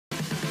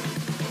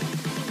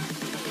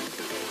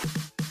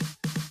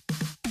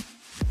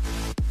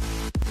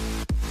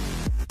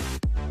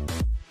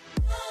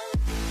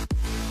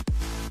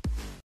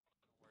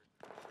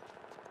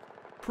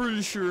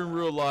Pretty sure in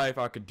real life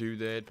I could do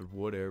that, but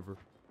whatever.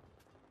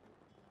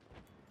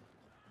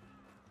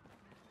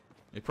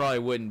 It probably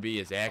wouldn't be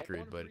as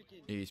accurate, but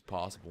it is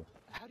possible.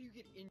 How do you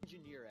get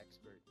engineer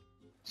expert?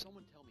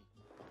 Someone tell me.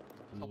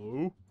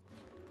 Hello?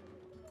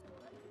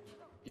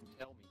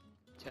 Tell me.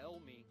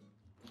 Tell me.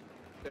 You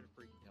better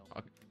freaking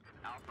tell me.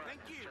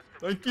 Thank you.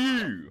 Thank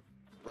you.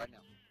 Right now.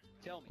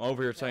 Tell me. I'm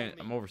over here Tell saying, me.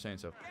 I'm over saying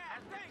so. Yeah,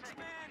 thanks,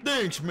 man.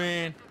 Thanks,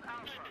 man.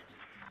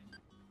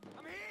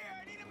 I'm here.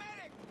 I need a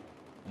medic.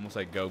 I'm gonna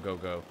say go, go,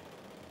 go.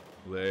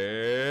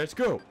 Let's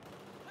go.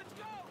 Let's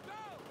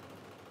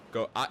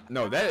go. Go.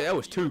 No, that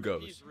was 2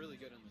 goes. He's really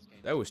good in this game.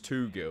 That was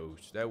 2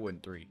 goes. That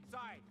wasn't 3.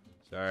 Sorry.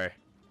 Sorry.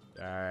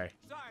 Sorry,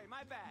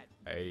 my bad.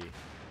 Hey.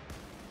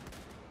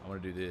 I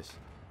want to do this.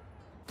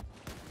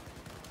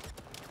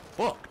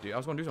 Fuck, dude. I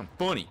was gonna do something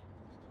funny.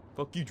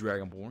 Fuck you,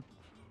 Dragonborn.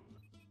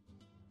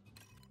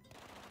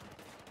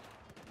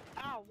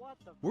 Ow, what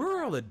the Where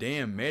are all the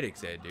damn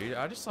medics at, dude?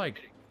 I just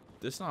like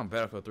this is not on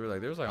Battlefield 3.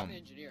 Like there's like I'm on an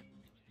engineer.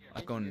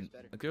 like on Engineer's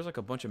better. like there's like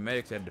a bunch of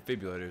medics that had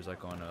defibrillators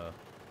like on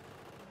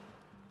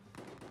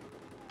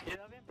Dude,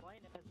 I've been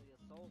playing it as the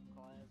assault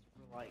class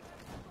for like...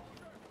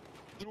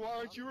 Then why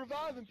aren't you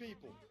reviving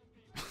people?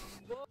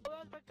 Well,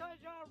 that's because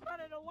y'all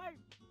running away!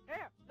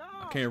 Here, no!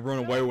 I can't run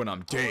away when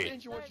I'm I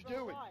dead. don't what you're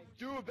doing.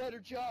 Do a better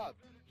job.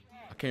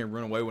 I can't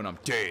run away when I'm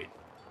dead.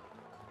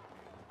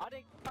 I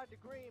didn't get a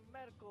degree in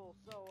medical,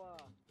 so,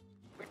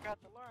 we got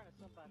to learn or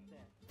something like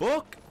that.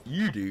 Fuck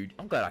you, dude.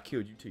 I'm glad I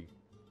killed you too.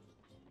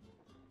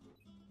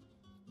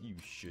 You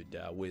should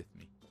die with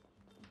me.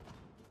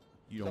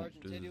 You don't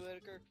Sergeant Teddy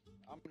Whitaker,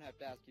 I'm gonna have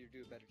to ask you to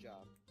do a better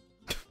job.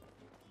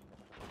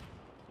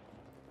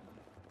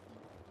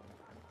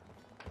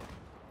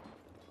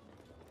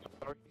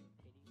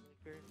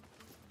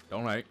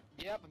 Don't hate.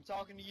 Yep, I'm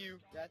talking to you.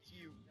 That's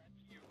you.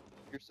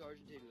 You're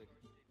Sergeant Teddy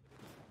Whitaker.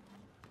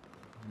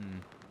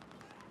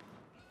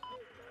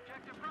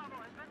 Objective Bravo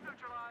has been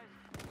neutralized.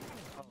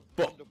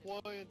 Fuck. I'm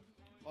deploying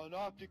an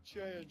Optic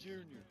Chan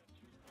Jr.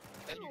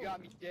 And you got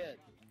me dead.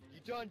 You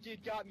done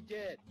got me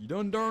dead. You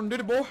done darn did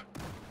it, boy.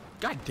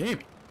 God damn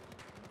it.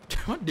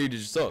 My dude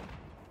just sucked.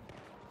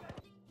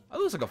 That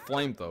looks like a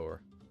flamethrower.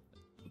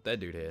 What that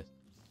dude has.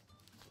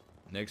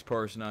 Next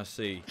person I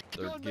see,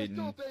 they're Done getting.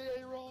 messed up,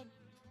 Aaron.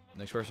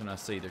 Next person I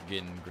see, they're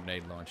getting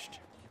grenade launched.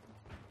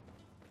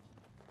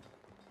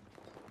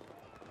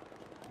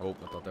 Oh,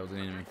 I thought that was an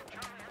enemy.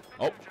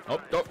 Oh, oh,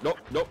 nope, nope,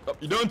 nope, nope.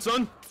 You done,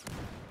 son?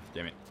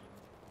 Damn it.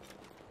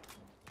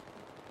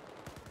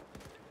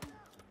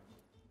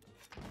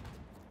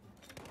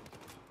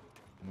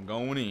 I'm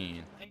going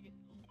in.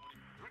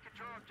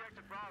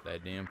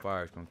 That damn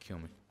fire's gonna kill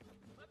me.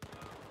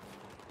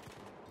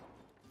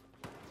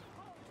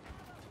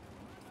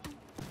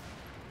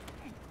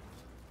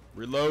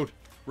 Reload.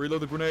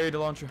 Reload the grenade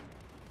launcher.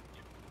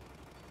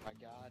 My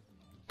God.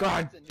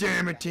 God That's a new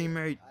damn it, thing.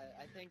 teammate.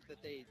 I think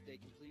that they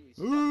completely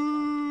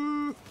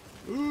Ooh,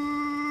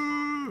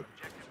 ooh.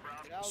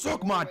 Get out of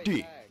Suck the my doorway,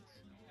 dick. tags.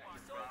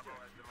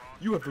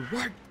 You have the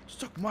right.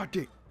 Suck my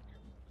dick.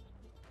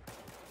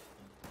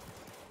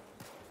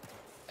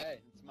 Hey,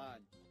 it's mine.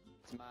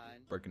 It's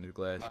mine. Breaking the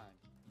glass.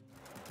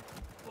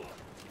 Mine.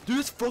 Dude,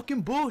 this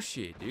fucking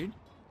bullshit, dude.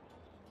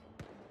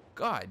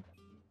 God.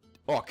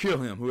 Oh, kill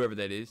him, whoever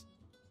that is.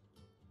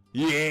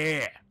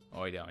 Yeah.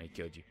 Oh, he don't. He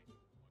killed you.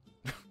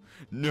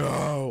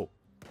 No.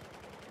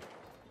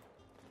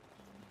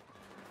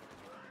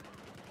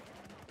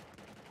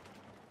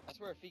 I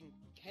swear, feeding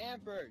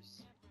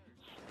campers.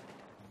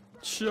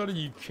 Shut up,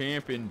 you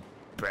camping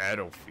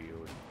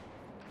Battlefield.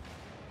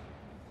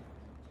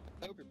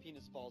 I hope your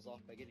penis falls off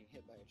by getting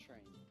hit by a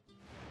train.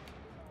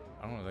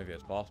 I don't think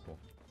that's possible.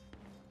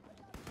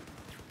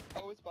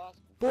 Oh, it's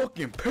possible.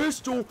 Fucking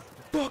pistol.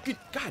 Fucking.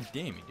 God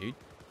damn it, dude.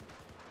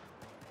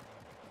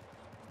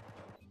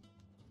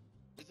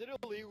 Is it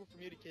illegal for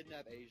me to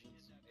kidnap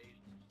Asians?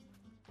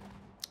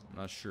 I'm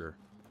not sure.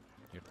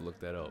 You have to look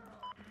that up.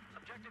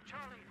 Objective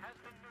Charlie has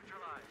been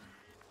neutralized.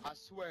 I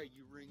swear,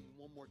 you ring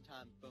one more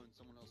time the phone,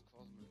 someone else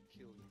calls me to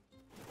kill you.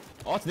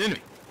 Oh, that's an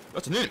enemy.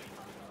 That's an enemy.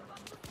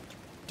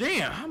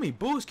 Damn, how many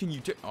bullets can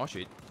you take? Oh,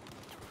 shit.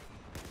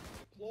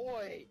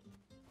 Deploy!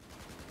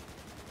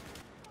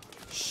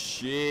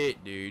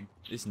 Shit, dude.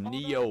 This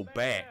Neo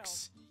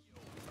backs.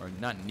 Or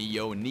not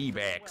Neo, knee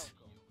backs.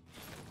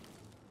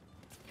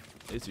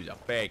 This dude's a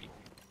faggot.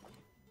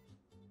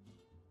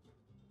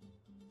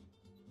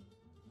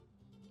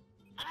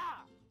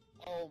 Ah!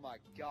 Oh my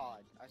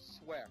God, I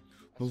swear.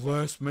 The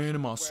last man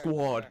in my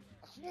squad.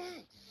 I swear.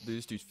 Dude,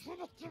 this dude's.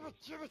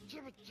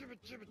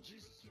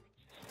 Jesus.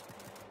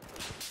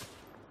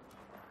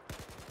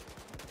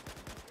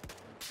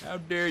 How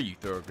dare you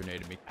throw a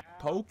grenade at me?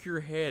 Poke your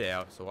head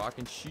out so I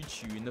can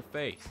shoot you in the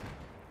face.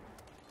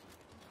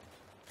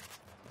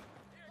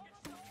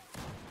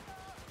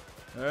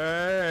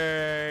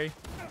 Hey!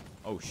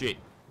 Oh shit.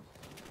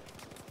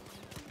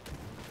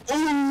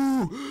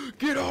 Ooh!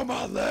 Get on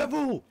my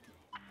level!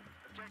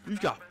 You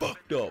got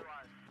fucked up.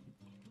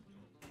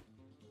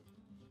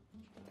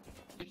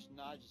 You just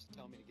not just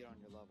tell me to get on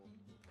your level.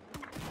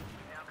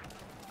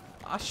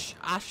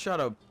 I shot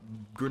a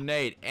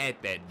grenade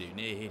at that dude and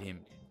it hit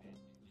him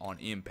on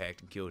impact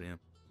and killed him.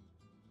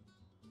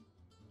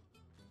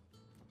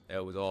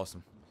 That was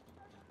awesome.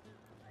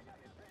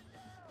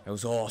 That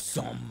was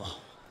awesome.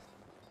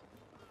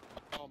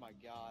 Oh my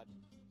god.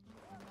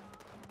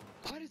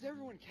 Why does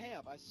everyone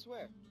camp? I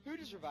swear. Who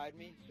just revived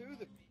me? Who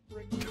the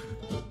frick?